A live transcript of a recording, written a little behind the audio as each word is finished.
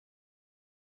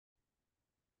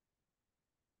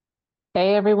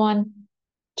Hey everyone,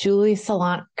 Julie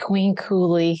Salant, Queen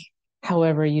Cooley,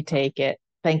 however you take it.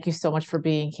 Thank you so much for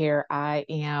being here. I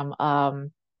am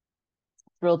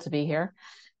thrilled to be here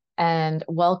and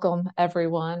welcome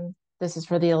everyone. This is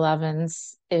for the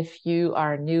 11s. If you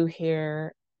are new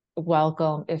here,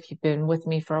 welcome. If you've been with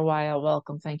me for a while,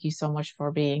 welcome. Thank you so much for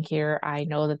being here. I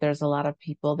know that there's a lot of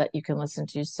people that you can listen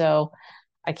to, so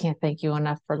I can't thank you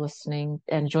enough for listening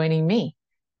and joining me.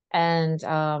 And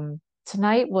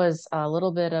tonight was a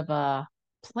little bit of a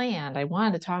planned. I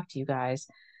wanted to talk to you guys.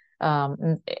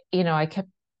 I kept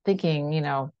thinking,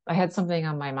 I had something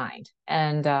on my mind,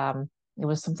 and it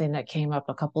was something that came up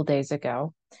a couple days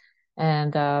ago.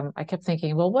 And I kept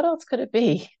thinking, well, what else could it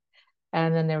be?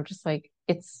 And then they were just like,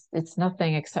 it's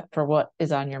nothing except for what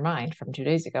is on your mind from 2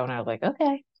 days ago. And I was like,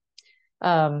 okay.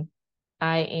 Um,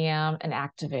 I am an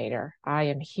activator. I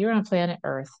am here on planet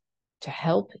Earth to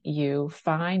help you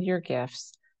find your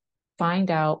gifts,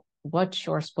 find out what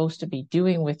you're supposed to be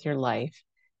doing with your life.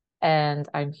 And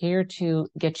I'm here to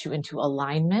get you into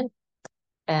alignment.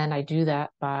 And I do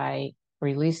that by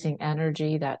releasing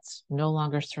energy that's no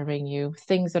longer serving you,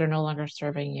 things that are no longer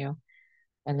serving you,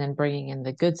 and then bringing in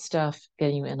the good stuff,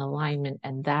 getting you in alignment.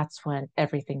 And that's when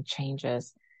everything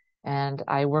changes. And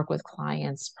I work with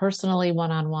clients personally,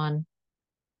 one on one.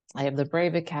 I have the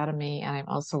Brave Academy, and I'm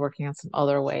also working on some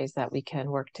other ways that we can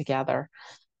work together.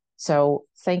 So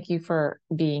thank you for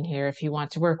being here. If you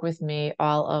want to work with me,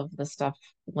 all of the stuff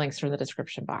links are in the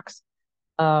description box.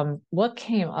 What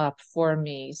came up for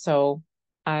me? So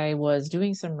I was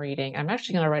doing some reading. I'm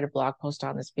actually going to write a blog post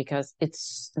on this because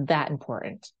it's that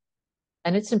important.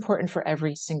 And it's important for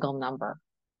every single number,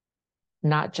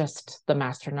 not just the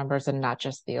master numbers and not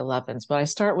just the 11s. But I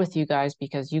start with you guys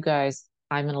because you guys,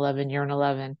 I'm an 11, you're an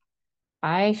 11.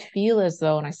 I feel as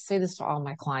though, and I say this to all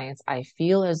my clients, I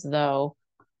feel as though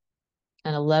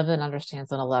an 11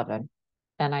 understands an 11.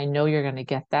 And I know you're going to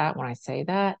get that when I say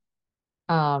that.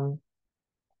 Um,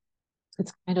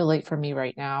 it's kind of late for me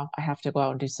right now. I have to go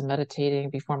out and do some meditating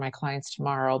before my clients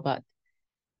tomorrow. But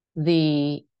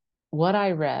the what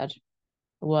I read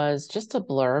was just a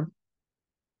blurb.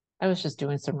 I was just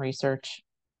doing some research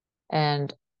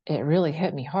and it really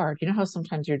hit me hard. You know how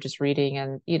sometimes you're just reading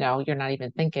and you're not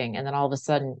even thinking, and then all of a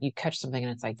sudden you catch something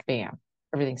and it's like bam,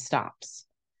 everything stops.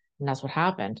 And that's what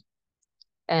happened.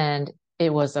 And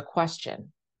it was a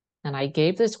question. And I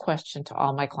gave this question to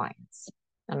all my clients.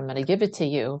 And I'm going to give it to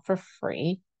you for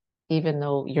free, even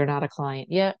though you're not a client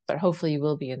yet, but hopefully you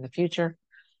will be in the future.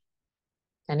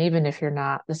 And even if you're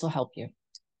not, this will help you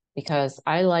because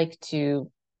I like to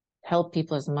help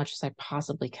people as much as I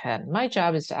possibly can. My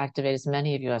job is to activate as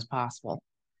many of you as possible,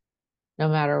 no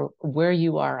matter where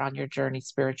you are on your journey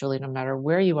spiritually, no matter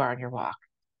where you are on your walk.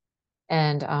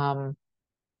 And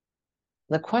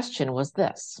the question was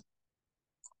this: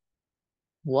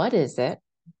 what is it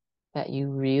that you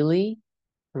really,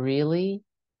 really,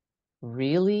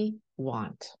 really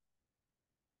want?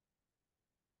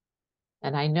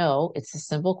 And I know it's a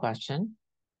simple question,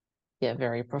 yet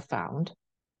very profound,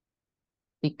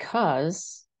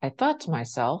 because I thought to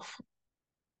myself,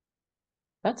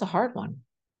 that's a hard one.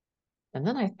 And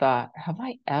then I thought, have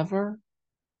I ever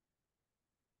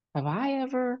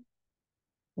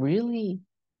really,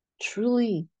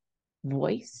 truly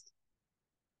voiced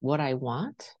what I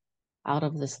want out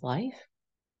of this life?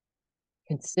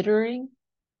 Considering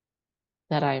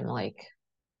that I'm like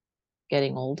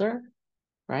getting older,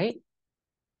 right?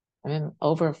 I'm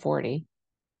over 40.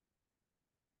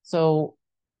 So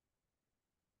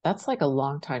that's like a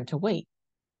long time to wait.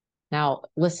 Now,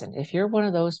 listen, if you're one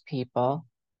of those people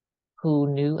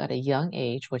who knew at a young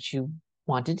age what you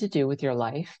wanted to do with your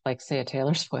life, like say a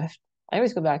Taylor Swift. I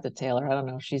always go back to Taylor. I don't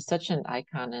know. She's such an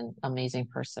icon and amazing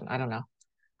person. I don't know.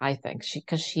 I think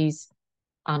because she's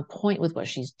on point with what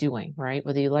she's doing, right?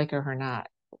 Whether you like her or not,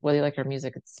 whether you like her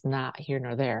music, it's not here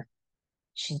nor there.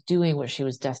 She's doing what she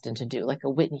was destined to do, like a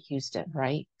Whitney Houston,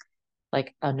 right?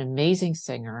 Like an amazing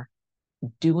singer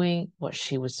doing what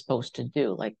she was supposed to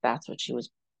do. Like that's what she was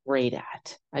great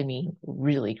at. I mean,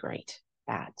 really great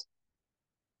at.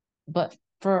 But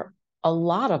for a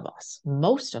lot of us,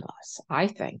 most of us, I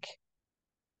think,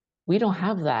 we don't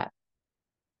have that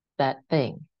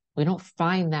thing. We don't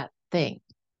find that thing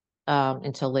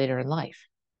until later in life.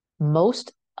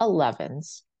 Most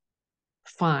 11s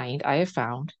find, I have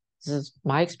found, this is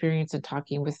my experience in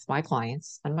talking with my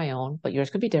clients and my own, but yours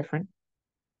could be different.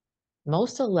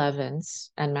 Most 11s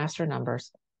and master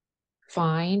numbers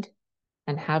find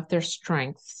and have their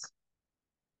strengths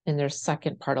in their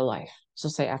second part of life. So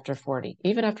say after 40,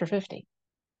 even after 50,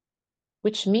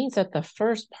 which means that the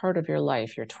first part of your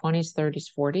life, your 20s,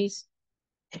 30s, 40s,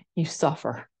 you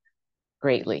suffer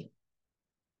greatly.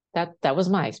 That was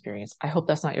my experience. I hope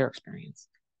that's not your experience.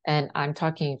 And I'm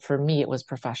talking, for me, it was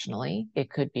professionally. It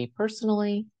could be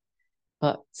personally,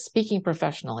 but speaking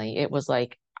professionally, it was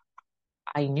like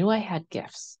I knew I had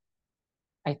gifts.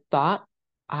 I thought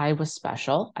I was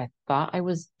special. I thought I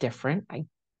was different.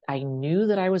 I knew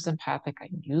that I was empathic. I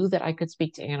knew that I could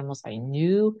speak to animals. I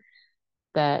knew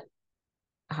that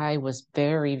I was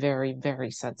very, very,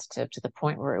 very sensitive to the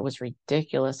point where it was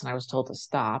ridiculous and I was told to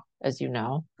stop, as you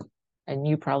know, and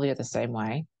you probably are the same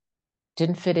way.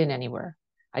 Didn't fit in anywhere.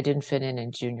 I didn't fit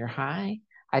in junior high.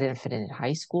 I didn't fit in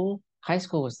high school. High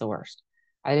school was the worst.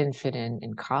 I didn't fit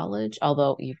in college,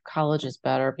 although college is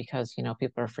better because,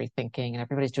 people are free thinking and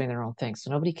everybody's doing their own thing.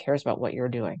 So nobody cares about what you're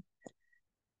doing.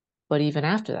 But even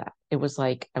after that, it was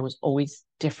like I was always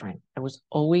different. I was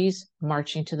always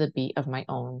marching to the beat of my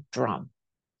own drum.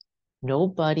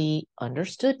 Nobody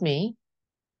understood me.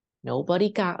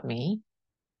 Nobody got me.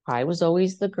 I was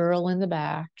always the girl in the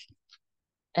back.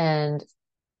 And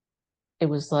it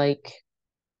was like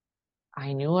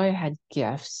I knew I had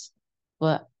gifts,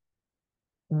 but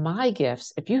my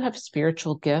gifts, if you have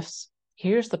spiritual gifts,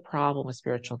 here's the problem with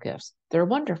spiritual gifts. They're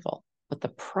wonderful, but the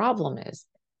problem is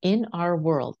in our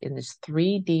world, in this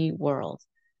 3D world,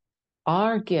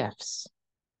 our gifts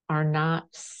are not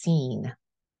seen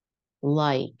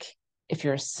like if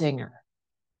you're a singer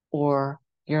or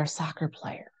you're a soccer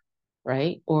player,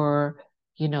 right? Or,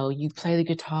 you play the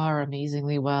guitar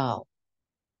amazingly well.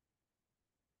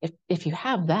 If you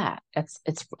have that, it's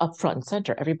up front and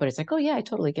center. Everybody's like, oh yeah, I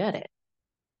totally get it.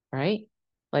 Right?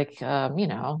 Like, I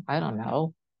don't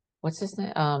know. What's his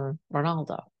name?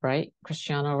 Ronaldo, right?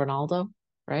 Cristiano Ronaldo,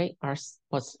 right?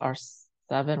 What's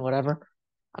R7, whatever.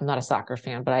 I'm not a soccer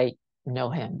fan, but I know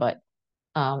him. But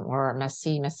or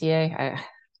Messier.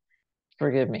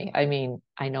 Forgive me. I mean,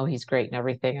 I know he's great and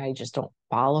everything. I just don't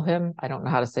follow him. I don't know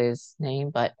how to say his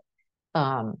name, but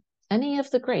um, any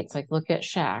of the greats, like look at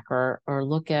Shaq or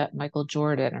look at Michael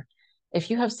Jordan, or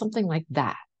if you have something like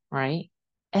that, right?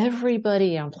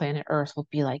 Everybody on planet Earth will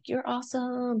be like, "You're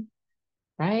awesome,"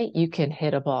 right? You can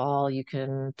hit a ball, you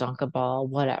can dunk a ball,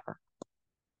 whatever.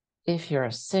 If you're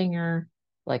a singer,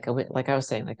 like I was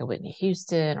saying, like a Whitney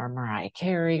Houston or Mariah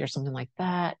Carey or something like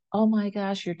that, oh my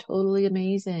gosh, you're totally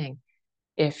amazing.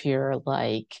 If you're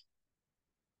like,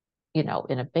 in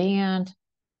a band,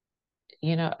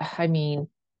 I mean,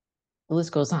 the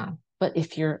list goes on. But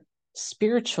if you're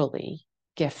spiritually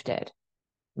gifted,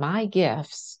 my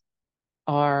gifts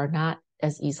are not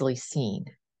as easily seen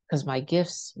because my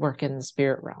gifts work in the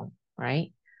spirit realm,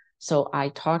 right? So I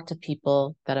talk to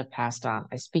people that have passed on.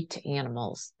 I speak to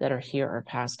animals that are here or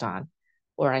passed on,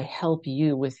 or I help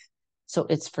you with. So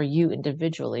it's for you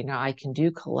individually. Now I can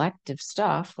do collective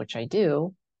stuff, which I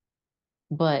do,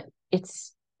 but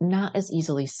it's not as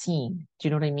easily seen. Do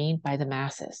you know what I mean? By the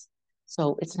masses.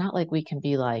 So it's not like we can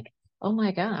be like, oh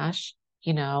my gosh,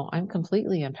 I'm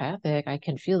completely empathic. I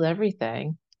can feel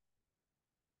everything,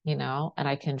 and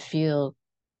I can feel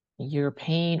your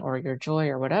pain or your joy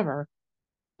or whatever.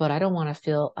 But I don't want to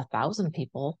feel 1,000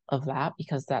 people of that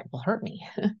because that will hurt me.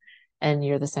 And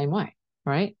you're the same way,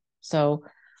 right? So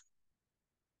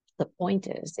the point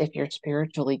is, if you're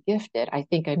spiritually gifted, I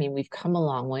mean, we've come a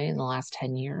long way in the last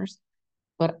 10 years.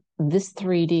 But this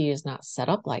 3D is not set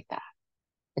up like that.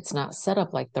 It's not set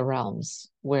up like the realms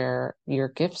where your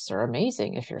gifts are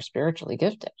amazing if you're spiritually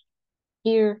gifted.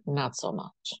 Here, not so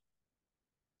much.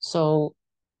 So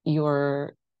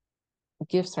your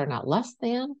gifts are not less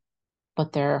than,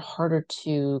 but they're harder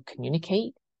to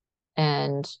communicate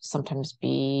and sometimes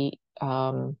be,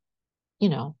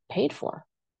 paid for,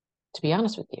 to be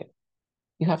honest with you.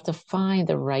 You have to find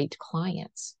the right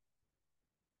clients.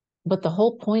 But the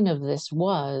whole point of this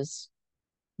was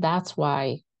that's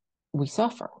why we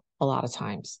suffer a lot of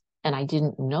times. And I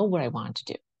didn't know what I wanted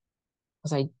to do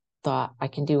because I thought I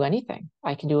can do anything.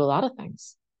 I can do a lot of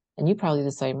things. And you probably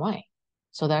the same way.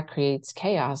 So that creates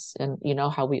chaos. And you know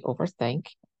how we overthink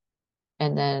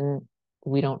and then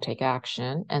we don't take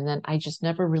action. And then I just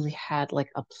never really had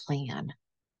like a plan.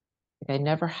 Like I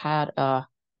never had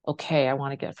okay, I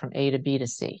want to get from A to B to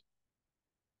C.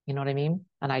 You know what I mean?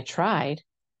 And I tried,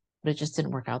 but it just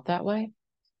didn't work out that way.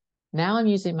 Now I'm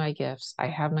using my gifts. I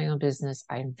have my own business.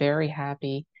 I'm very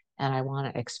happy and I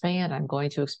want to expand. I'm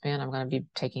going to expand. I'm going to be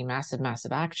taking massive,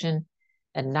 massive action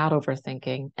and not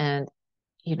overthinking. And,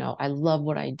 I love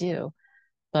what I do.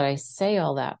 But I say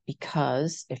all that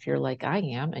because if you're like I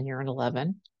am and you're an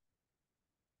 11,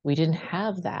 we didn't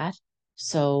have that.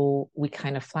 So we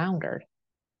kind of floundered,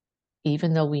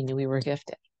 even though we knew we were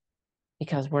gifted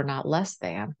because we're not less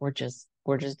than, we're just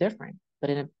different, but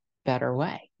in a better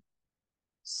way.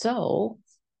 So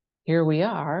here we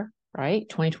are. right?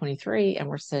 2023. And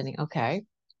we're saying, okay,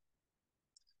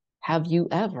 have you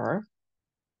ever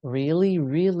really,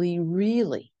 really,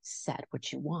 really said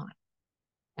what you want?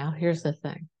 Now, here's the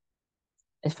thing.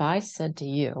 If I said to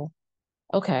you,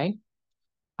 okay,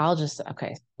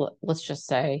 let's just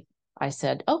say I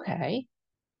said, okay,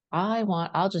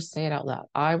 I'll just say it out loud.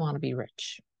 I want to be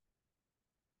rich.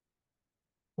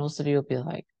 Most of you will be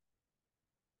like,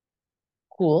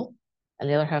 cool. And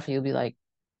the other half of you will be like,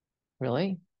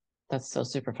 really? That's so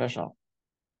superficial.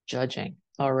 Judging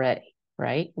already,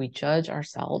 right? We judge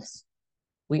ourselves.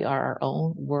 We are our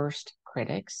own worst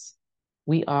critics.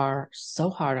 We are so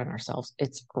hard on ourselves.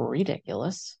 It's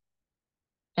ridiculous.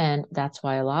 And that's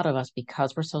why a lot of us,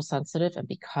 because we're so sensitive and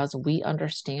because we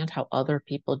understand how other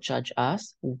people judge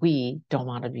us, we don't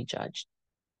want to be judged,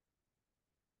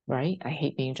 right? I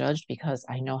hate being judged because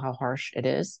I know how harsh it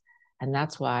is. And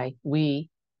that's why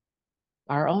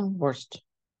our own worst,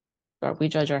 or we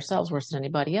judge ourselves worse than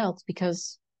anybody else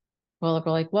because, well,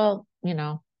 we're like, well,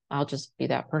 I'll just be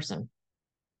that person.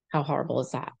 How horrible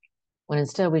is that? When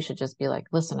instead we should just be like,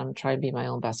 listen, I'm trying to be my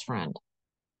own best friend,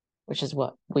 which is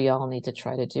what we all need to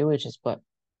try to do, which is what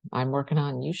I'm working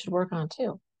on. You should work on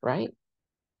too, right?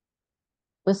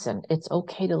 Listen, it's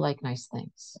okay to like nice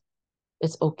things.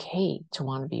 It's okay to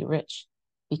want to be rich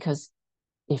because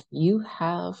if you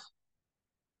have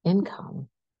income,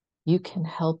 you can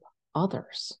help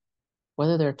others,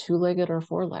 whether they're two-legged or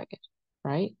four-legged,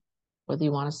 right? Whether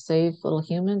you want to save little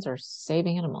humans or save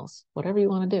animals, whatever you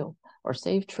want to do, or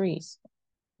save trees,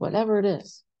 whatever it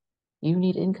is, you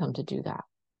need income to do that.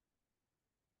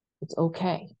 It's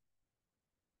okay.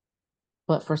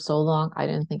 But for so long, I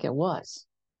didn't think it was.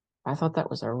 I thought that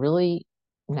was a really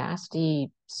nasty,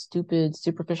 stupid,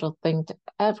 superficial thing to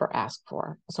ever ask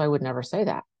for. So I would never say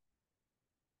that.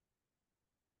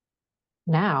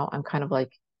 Now I'm kind of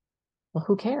like, well,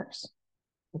 who cares?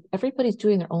 Everybody's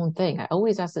doing their own thing. I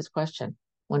always ask this question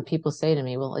when people say to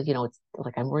me, well, it's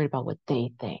like I'm worried about what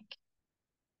they think.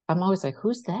 I'm always like,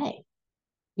 who's they?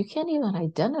 You can't even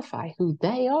identify who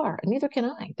they are, and neither can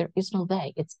I. There is no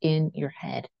they. It's in your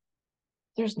head.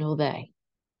 There's no they,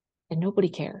 and nobody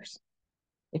cares.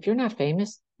 If you're not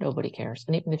famous, nobody cares.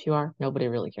 And even if you are, nobody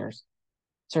really cares.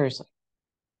 Seriously.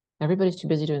 Everybody's too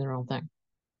busy doing their own thing.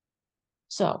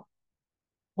 So,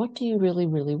 what do you really,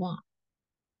 really want?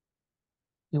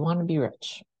 You want to be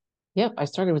rich. Yep, I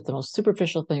started with the most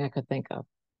superficial thing I could think of.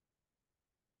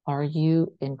 Are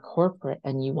you in corporate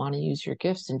and you want to use your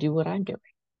gifts and do what I'm doing?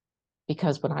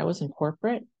 Because when I was in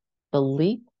corporate, the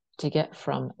leap to get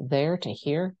from there to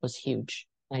here was huge.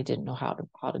 I didn't know how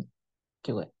to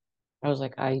do it. I was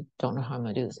like, I don't know how I'm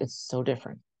gonna do this. It's so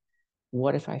different.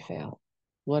 What if I fail?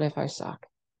 What if I suck?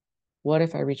 What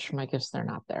if I reach for my gifts, they're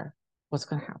not there? What's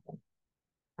gonna happen?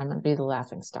 I'm gonna be the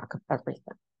laughing stock of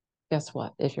everything. Guess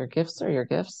what? If your gifts are your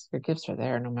gifts are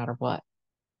there no matter what.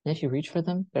 And if you reach for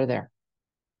them, they're there.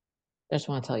 I just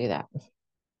want to tell you that.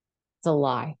 It's a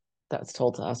lie that's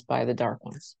told to us by the dark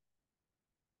ones.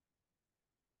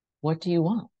 What do you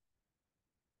want?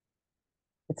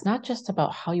 It's not just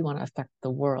about how you want to affect the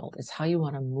world. It's how you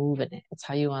want to move in it. It's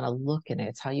how you want to look in it.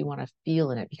 It's how you want to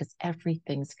feel in it because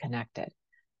everything's connected.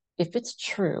 If it's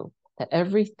true that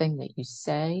everything that you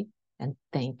say and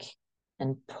think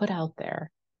and put out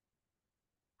there,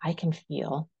 I can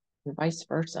feel, and vice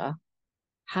versa,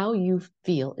 how you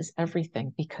feel is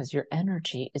everything because your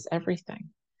energy is everything.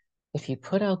 If you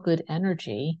put out good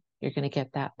energy, you're going to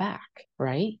get that back,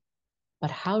 right?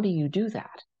 But how do you do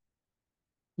that?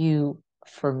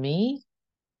 For me,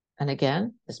 and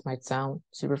again, this might sound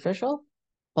superficial,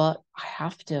 but I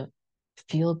have to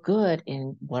feel good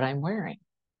in what I'm wearing.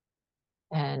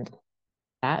 And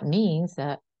that means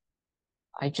that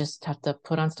I just have to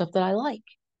put on stuff that I like.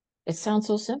 It sounds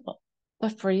so simple,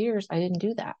 but for years I didn't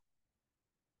do that.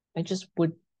 I just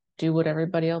would do what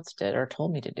everybody else did or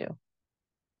told me to do.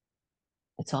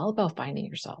 It's all about finding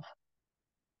yourself.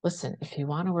 Listen, if you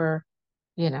want to wear,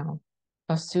 you know,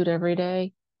 a suit every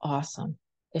day, awesome.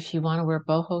 If you want to wear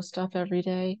boho stuff every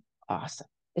day, awesome.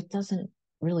 It doesn't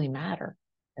really matter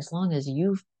as long as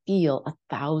you feel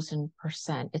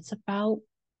 1,000%. It's about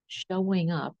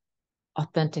showing up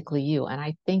authentically you. And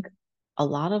I think a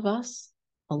lot of us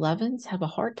 11s have a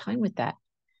hard time with that.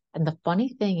 And the funny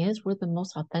thing is, we're the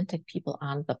most authentic people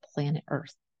on the planet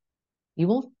Earth. You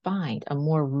won't find a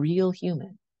more real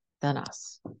human than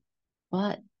us.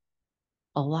 But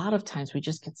a lot of times we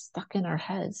just get stuck in our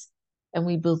heads and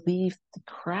we believe the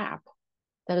crap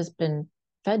that has been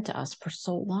fed to us for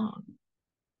so long.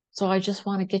 So I just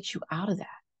want to get you out of that.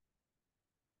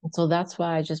 And so that's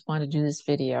why I just want to do this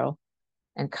video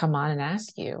and come on and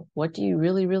ask you, what do you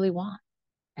really, really want?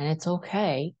 And it's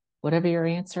okay whatever your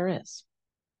answer is,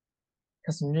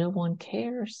 because no one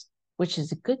cares, which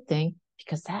is a good thing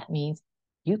because that means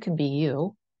you can be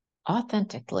you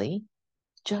authentically.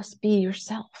 Just be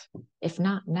yourself. If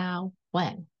not now,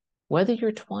 when? Whether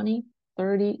you're 20,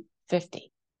 30,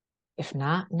 50. If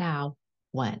not now,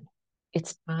 when?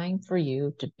 It's time for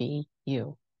you to be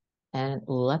you and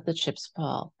let the chips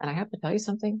fall. And I have to tell you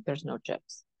something, there's no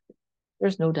chips.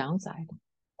 There's no downside.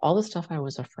 All the stuff I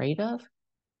was afraid of,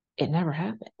 it never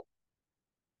happened.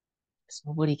 Because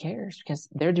nobody cares because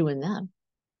they're doing them.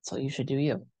 So you should do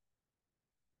you.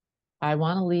 I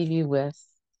want to leave you with,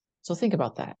 so think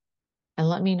about that and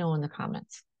let me know in the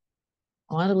comments.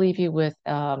 I want to leave you with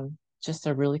just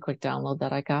a really quick download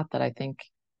that I got that I think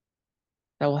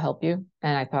that will help you.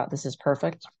 And I thought this is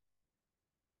perfect.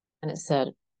 And it said,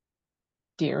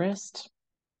 dearest,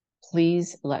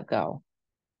 please let go.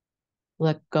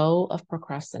 Let go of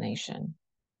procrastination.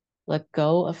 Let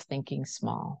go of thinking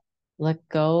small. Let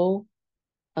go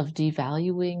of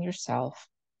devaluing yourself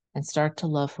and start to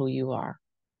love who you are.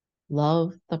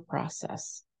 Love the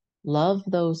process. Love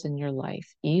those in your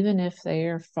life, even if they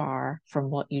are far from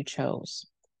what you chose.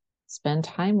 Spend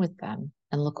time with them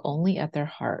and look only at their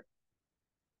heart.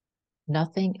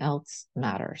 Nothing else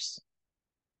matters.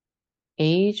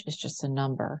 Age is just a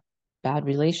number. Bad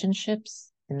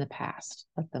relationships in the past,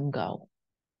 let them go.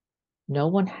 No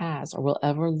one has or will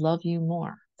ever love you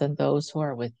more than those who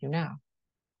are with you now.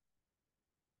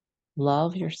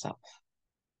 Love yourself,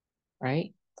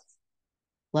 right?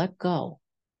 Let go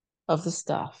of the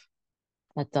stuff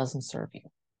that doesn't serve you.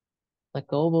 Let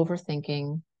go of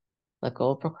overthinking. Let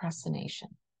go of procrastination.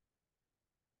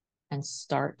 And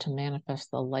start to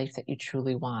manifest the life that you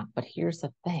truly want. But here's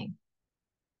the thing.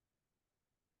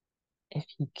 If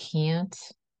you can't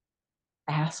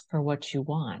ask for what you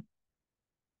want,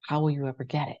 how will you ever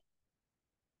get it?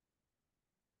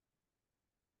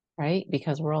 Right?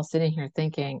 Because we're all sitting here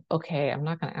thinking, okay, I'm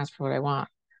not going to ask for what I want,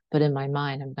 but in my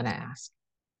mind, I'm going to ask.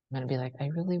 I'm going to be like, I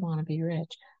really want to be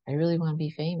rich. I really want to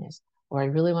be famous, or I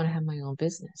really want to have my own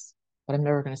business, but I'm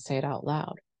never going to say it out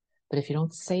loud. But if you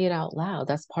don't say it out loud,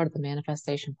 that's part of the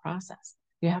manifestation process.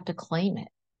 You have to claim it.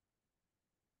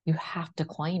 You have to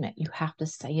claim it. You have to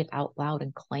say it out loud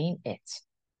and claim it.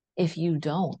 If you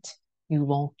don't, you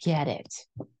won't get it.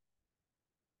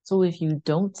 So if you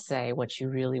don't say what you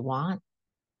really want,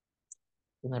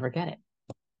 you'll never get it.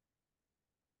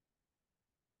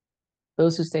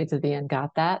 Those who stayed to the end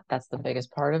got that. That's the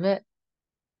biggest part of it.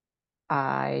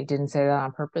 I didn't say that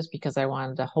on purpose because I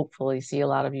wanted to hopefully see a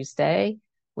lot of you stay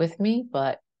with me,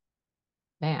 but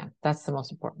man, that's the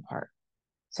most important part.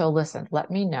 So listen,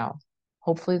 let me know.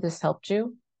 Hopefully this helped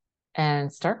you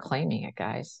and start claiming it,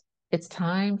 guys. It's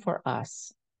time for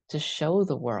us to show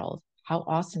the world how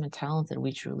awesome and talented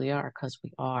we truly are, because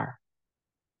we are.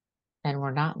 And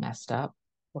we're not messed up.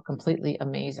 We're completely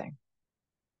amazing.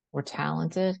 We're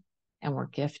talented and we're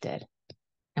gifted.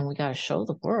 And we got to show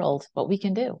the world what we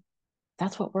can do.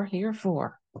 That's what we're here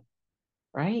for,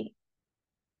 right?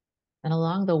 And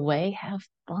along the way, have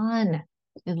fun.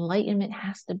 Enlightenment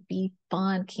has to be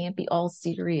fun, can't be all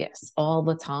serious all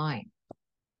the time.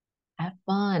 Have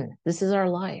fun. This is our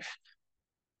life.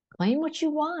 Claim what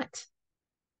you want.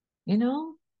 You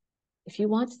know, if you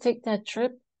want to take that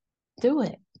trip, do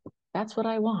it. That's what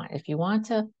I want. If you want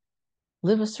to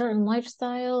live a certain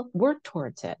lifestyle, work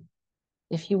towards it.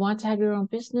 If you want to have your own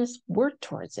business, work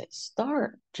towards it.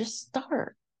 Start. Just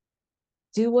start.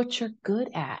 Do what you're good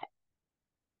at.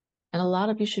 And a lot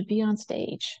of you should be on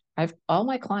stage. I've all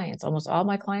my clients, almost all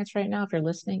my clients right now, if you're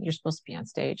listening, you're supposed to be on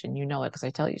stage and you know it because I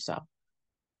tell you so.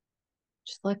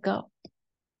 Just let go.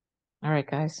 All right,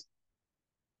 guys.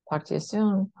 Talk to you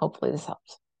soon. Hopefully this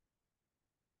helps.